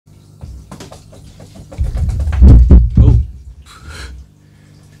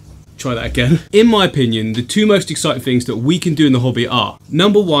try that again. In my opinion, the two most exciting things that we can do in the hobby are,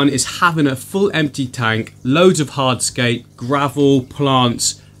 number one is having a full empty tank, loads of hardscape, gravel,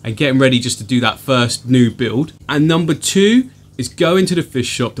 plants, and getting ready just to do that first new build. And number two is going to the fish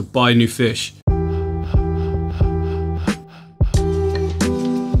shop to buy new fish.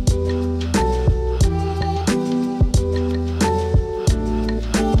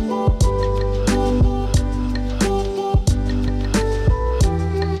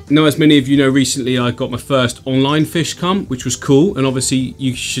 Now, as many of you know, recently I got my first online fish come, which was cool, and obviously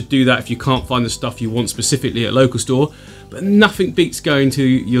you should do that if you can't find the stuff you want specifically at a local store. But nothing beats going to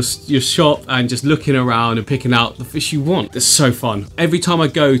your shop and just looking around and picking out the fish you want. It's so fun. Every time I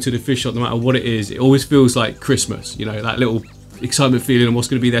go to the fish shop, no matter what it is, it always feels like Christmas. You know, that little excitement feeling of what's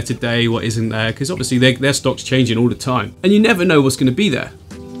going to be there today, what isn't there, because obviously their stock's changing all the time, and you never know what's going to be there.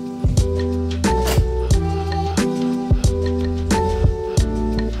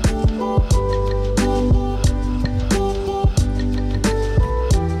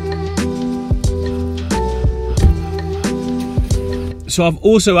 So I've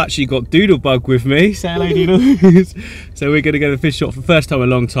also actually got Doodlebug with me. Say hello, Doodle. So we're going to go to the fish shop for the first time in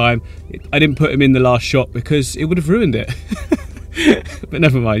a long time. I didn't put him in the last shot because it would have ruined it. But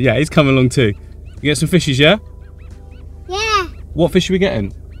never mind. Yeah, he's coming along too. You get some fishes, yeah? Yeah. What fish are we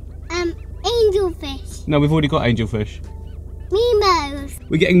getting? Angelfish. No, we've already got angelfish. Mimos.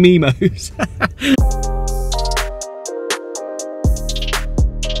 We're getting Mimos.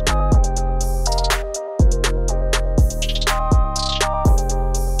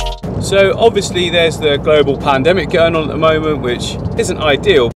 So obviously there's the global pandemic going on at the moment, which isn't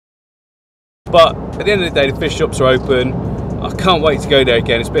ideal. But at the end of the day, the fish shops are open. I can't wait to go there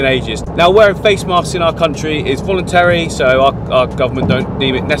again, it's been ages. Now, wearing face masks in our country is voluntary, so our government don't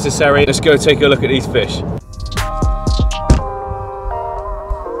deem it necessary. Let's go take a look at these fish.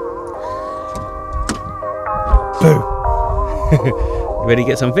 Boo! You ready to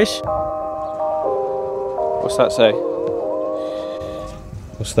get some fish? What's that say?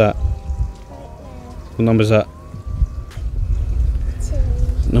 What's that? What number's that?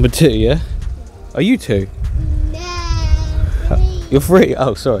 2. Number 2, yeah? Are you 2? No, 3. You're 3?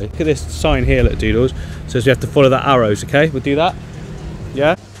 Oh, sorry. Look at this sign here, look, Doodles. Says we have to follow the arrows, okay? We'll do that.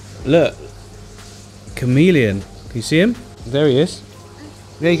 Yeah? Look. Chameleon. Can you see him? There he is.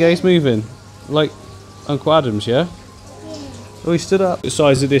 There you go, he's moving. Like Uncle Adam's, yeah? Oh, he stood up. The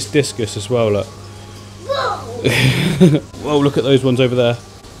size of this discus as well, look. Whoa! Whoa, look at those ones over there.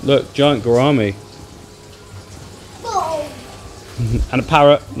 Look, giant gourami. Whoa! And a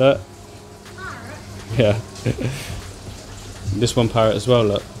parrot, look. Parrot? Yeah. This one parrot as well,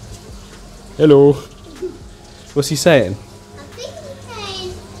 look. Hello. What's he saying? I think he's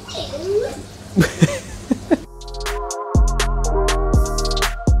saying ew.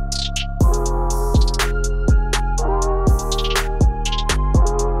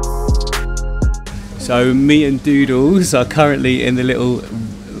 So me and Doodles are currently in the little,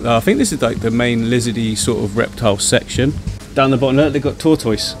 I think this is like the main lizardy sort of reptile section. Down the bottom, look, they've got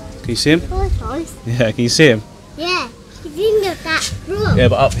tortoise. Can you see him? Tortoise? Yeah, can you see him? Yeah, he's in that room. Yeah,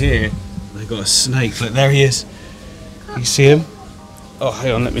 but up here, they've got a snake. Look, there he is. Can you see him? Oh,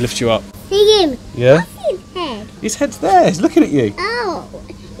 hang on, let me lift you up. See him? Yeah? What's his head? His head's there, he's looking at you. Oh,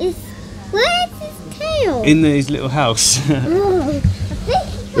 where's his tail? In his little house. Oh,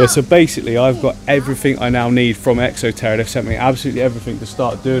 Yeah, so basically I've got everything I now need from Exoterra. They've sent me absolutely everything to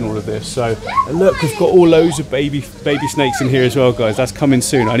start doing all of this. So look, we've got all loads of baby snakes in here as well, guys. That's coming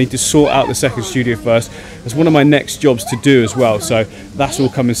soon. I need to sort out the second studio first. It's one of my next jobs to do as well. So that's all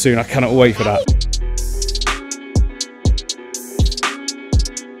coming soon. I cannot wait for that.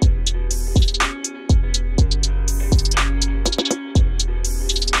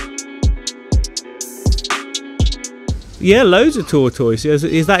 Yeah, loads of tortoise.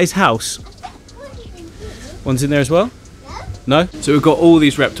 Is that his house? One's in there as well? No? So we've got all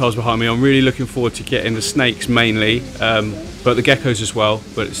these reptiles behind me. I'm really looking forward to getting the snakes mainly, but the geckos as well.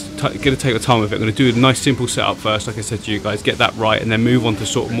 But it's going to take the time of it. I'm going to do a nice simple setup first, like I said to you guys, get that right, and then move on to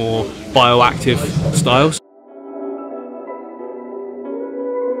sort of more bioactive styles.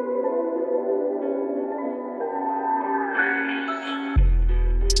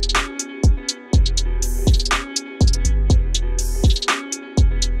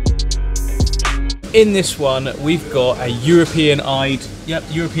 In this one, we've got a European-eyed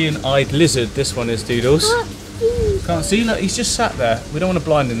lizard. This one is, Doodles. Can't see? Look, he's just sat there. We don't want to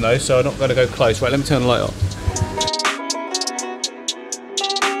blind him though, so I'm not going to go close. Right, let me turn the light on.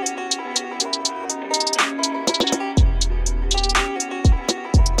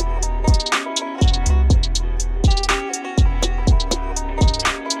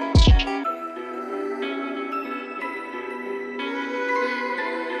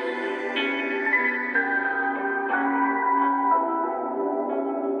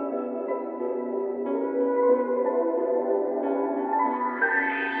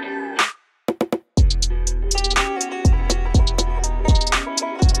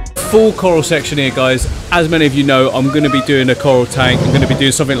 full coral section here, guys. As many of you know, I'm going to be doing a coral tank. I'm going to be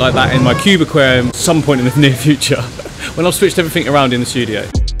doing something like that in my cube aquarium some point in the near future when I've switched everything around in the studio.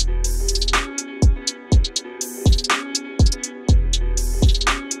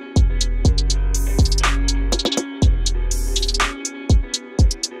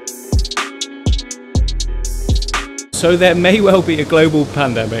 So there may well be a global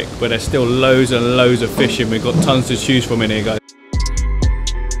pandemic, but there's still loads and loads of fishing. We've got tons to choose from in here, guys.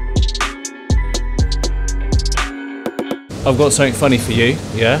 I've got something funny for you,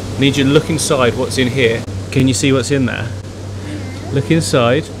 yeah? I need you to look inside what's in here. Can you see what's in there? Look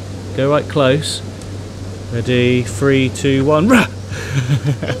inside, go right close. Ready, 3, 2, 1, rah!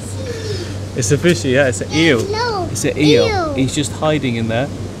 It's a fishy, yeah, it's an eel. No, it's an eel. He's just hiding in there.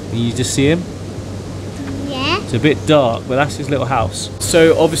 Can you just see him? It's a bit dark, but that's his little house.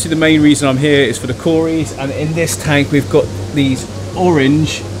 So obviously the main reason I'm here is for the cories, and in this tank we've got these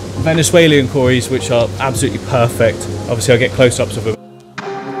orange Venezuelan cories, which are absolutely perfect. Obviously I'll get close-ups of them.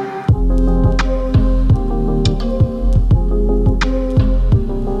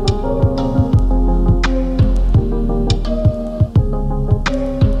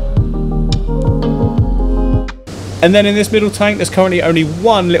 And then in this middle tank, there's currently only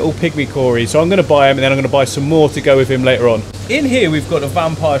one little pygmy cory, so I'm going to buy him, and then I'm going to buy some more to go with him later on. In here, we've got a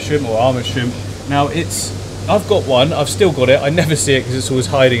vampire shrimp, or armoured shrimp. Now, I've got one, I've still got it. I never see it because it's always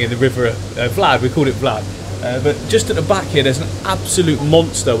hiding in the river. Vlad, we called it Vlad. But just at the back here, there's an absolute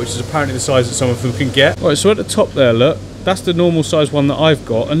monster, which is apparently the size that some of them can get. Right, so at the top there, look, that's the normal size one that I've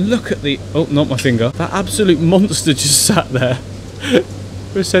got. And look at the, oh, not my finger. That absolute monster just sat there.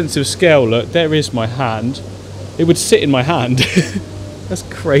 For a sense of scale, look, there is my hand. It would sit in my hand. That's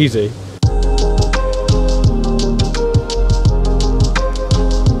crazy.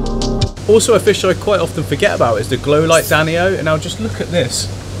 Also, a fish I quite often forget about is the glow light danio. And now just look at this.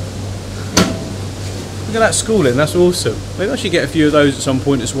 Look at that schooling, that's awesome. Maybe I should get a few of those at some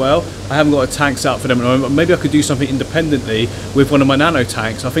point as well. I haven't got a tank set up for them at the moment. Maybe I could do something independently with one of my nano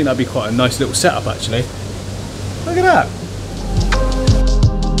tanks. I think that'd be quite a nice little setup actually. Look at that.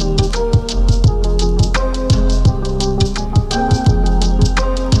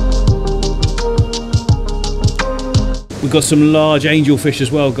 We've got some large angelfish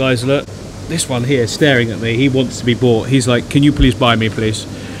as well, guys. Look, this one here staring at me. He wants to be bought. He's like, can you please buy me, please?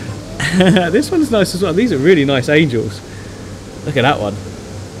 This one's nice as well. These are really nice angels. Look at that one.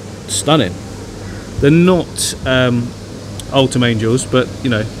 Stunning. They're not Ultim angels, but you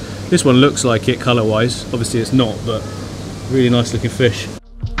know, this one looks like it colour-wise. Obviously it's not, but really nice looking fish.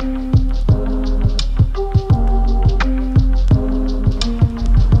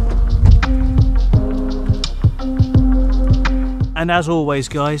 And as always,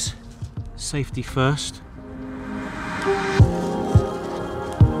 guys, safety first.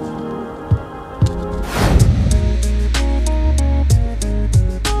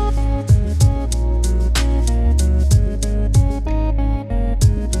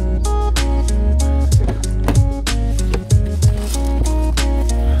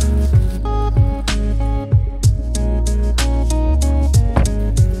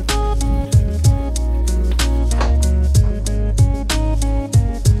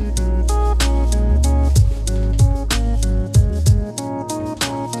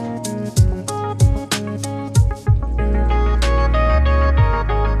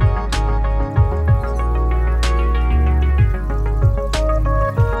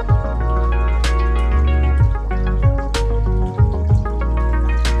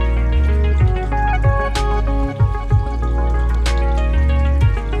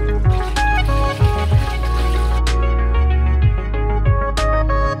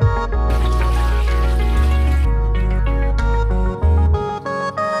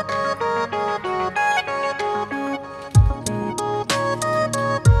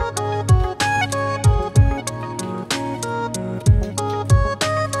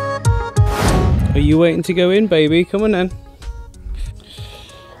 Are you waiting to go in, baby? Come on then.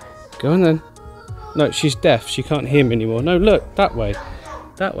 Go on then. No, she's deaf. She can't hear me anymore. No, look, that way.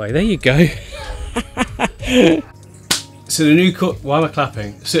 That way. There you go. So the new why am I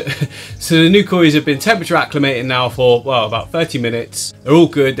clapping? So the new cories have been temperature acclimated now for, well, about 30 minutes. They're all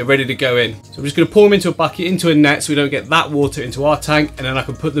good. They're ready to go in. So I'm just going to pour them into a bucket, into a net, so we don't get that water into our tank, and then I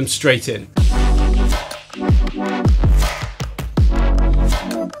can put them straight in.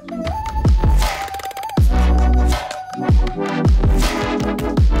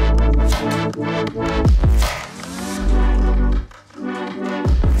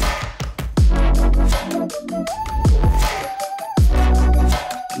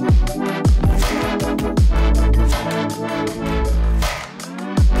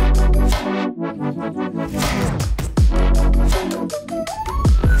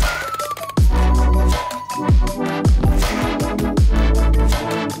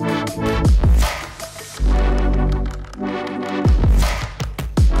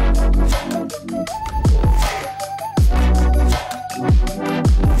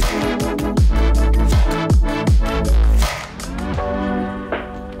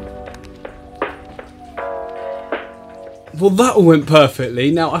 Well, that all went perfectly.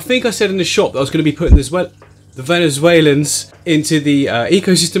 Now, I think I said in the shop that I was going to be putting the Venezuelans into the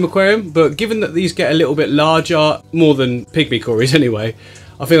ecosystem aquarium, but given that these get a little bit larger, more than pygmy cories anyway,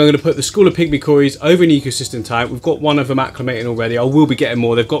 I think I'm going to put the school of pygmy cories over an ecosystem tank. We've got one of them acclimating already. I will be getting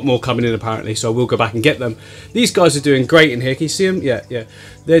more. They've got more coming in apparently, so I will go back and get them. These guys are doing great in here. Can you see them? Yeah.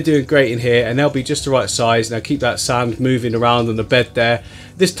 They're doing great in here, and they'll be just the right size. Now keep that sand moving around on the bed there.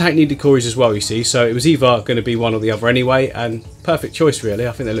 This tank needed cories as well, you see, so it was either going to be one or the other anyway, and perfect choice really.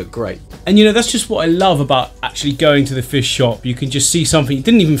 I think they look great. And you know, that's just what I love about actually going to the fish shop. You can just see something you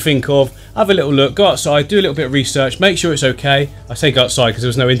didn't even think of, have a little look, go outside, do a little bit of research, make sure it's okay. I say go outside because there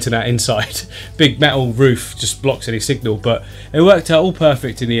was no internet inside. Big metal roof just blocks any signal, but it worked out all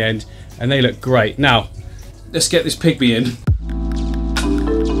perfect in the end, and they look great. Now, let's get this pygmy in.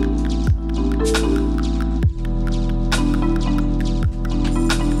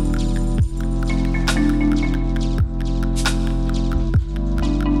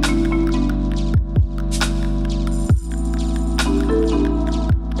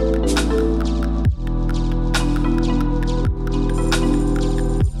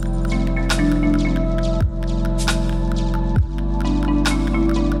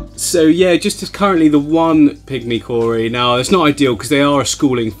 So yeah, just as currently the one pygmy cory. Now it's not ideal because they are a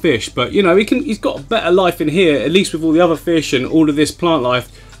schooling fish, but you know, he's got a better life in here, at least with all the other fish and all of this plant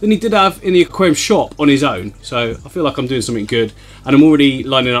life, than he did have in the aquarium shop on his own. So I feel like I'm doing something good, and I'm already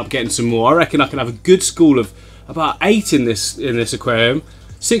lining up getting some more. I reckon I can have a good school of about 8 in this aquarium.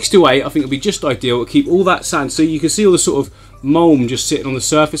 6 to 8 I think will be just ideal to keep all that sand, so you can see all the sort of mulm just sitting on the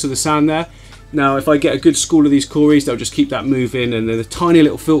surface of the sand there. Now, if I get a good school of these cories, they'll just keep that moving, and then the tiny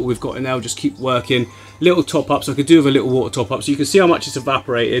little filter we've got in there will just keep working. Little top-ups, I could do with a little water top-up, so you can see how much it's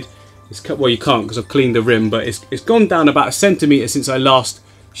evaporated. Well, you can't because I've cleaned the rim, but it's gone down about 1 centimetre since I last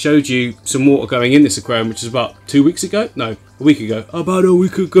showed you some water going in this aquarium, which is about 2 weeks ago? No, a week ago. About a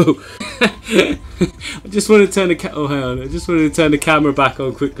week ago. I just want to turn the I just wanted to turn the camera back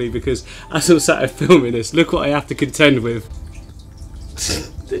on quickly because as I'm sat here filming this, look what I have to contend with.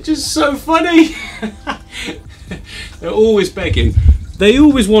 They're just so funny. They're always begging. They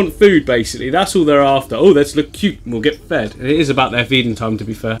always want food, basically. That's all they're after. Oh, let's look cute and we'll get fed. And it is about their feeding time, to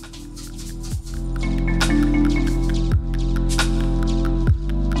be fair.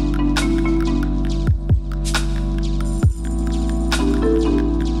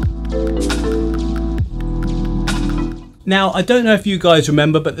 Now, I don't know if you guys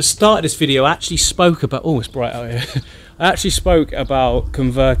remember, but the start of this video I actually spoke about... Oh, it's bright out here. I actually spoke about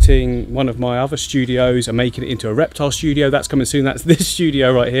converting one of my other studios and making it into a reptile studio. That's coming soon. That's this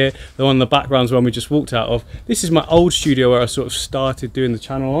studio right here. The one in the background's one we just walked out of. This is my old studio where I sort of started doing the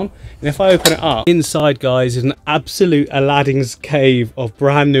channel on. And if I open it up, inside, guys, is an absolute Aladdin's cave of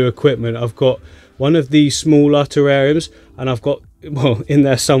brand new equipment. I've got one of these smaller terrariums, and I've got, well, in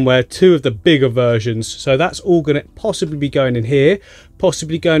there somewhere, 2 of the bigger versions. So that's all going to possibly be going in here,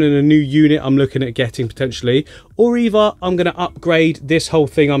 possibly going in a new unit I'm looking at getting potentially, or either I'm going to upgrade this whole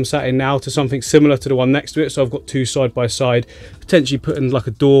thing I'm sat in now to something similar to the one next to it. So I've got 2 side by side, potentially putting like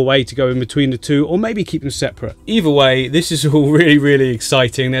a doorway to go in between the 2, or maybe keep them separate. Either way, this is all really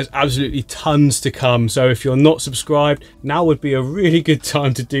exciting. There's absolutely tons to come. So if you're not subscribed, now would be a really good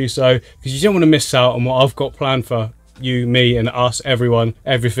time to do so, because you don't want to miss out on what I've got planned for you, me and us, everyone,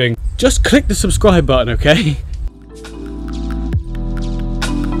 everything. Just click the subscribe button, okay?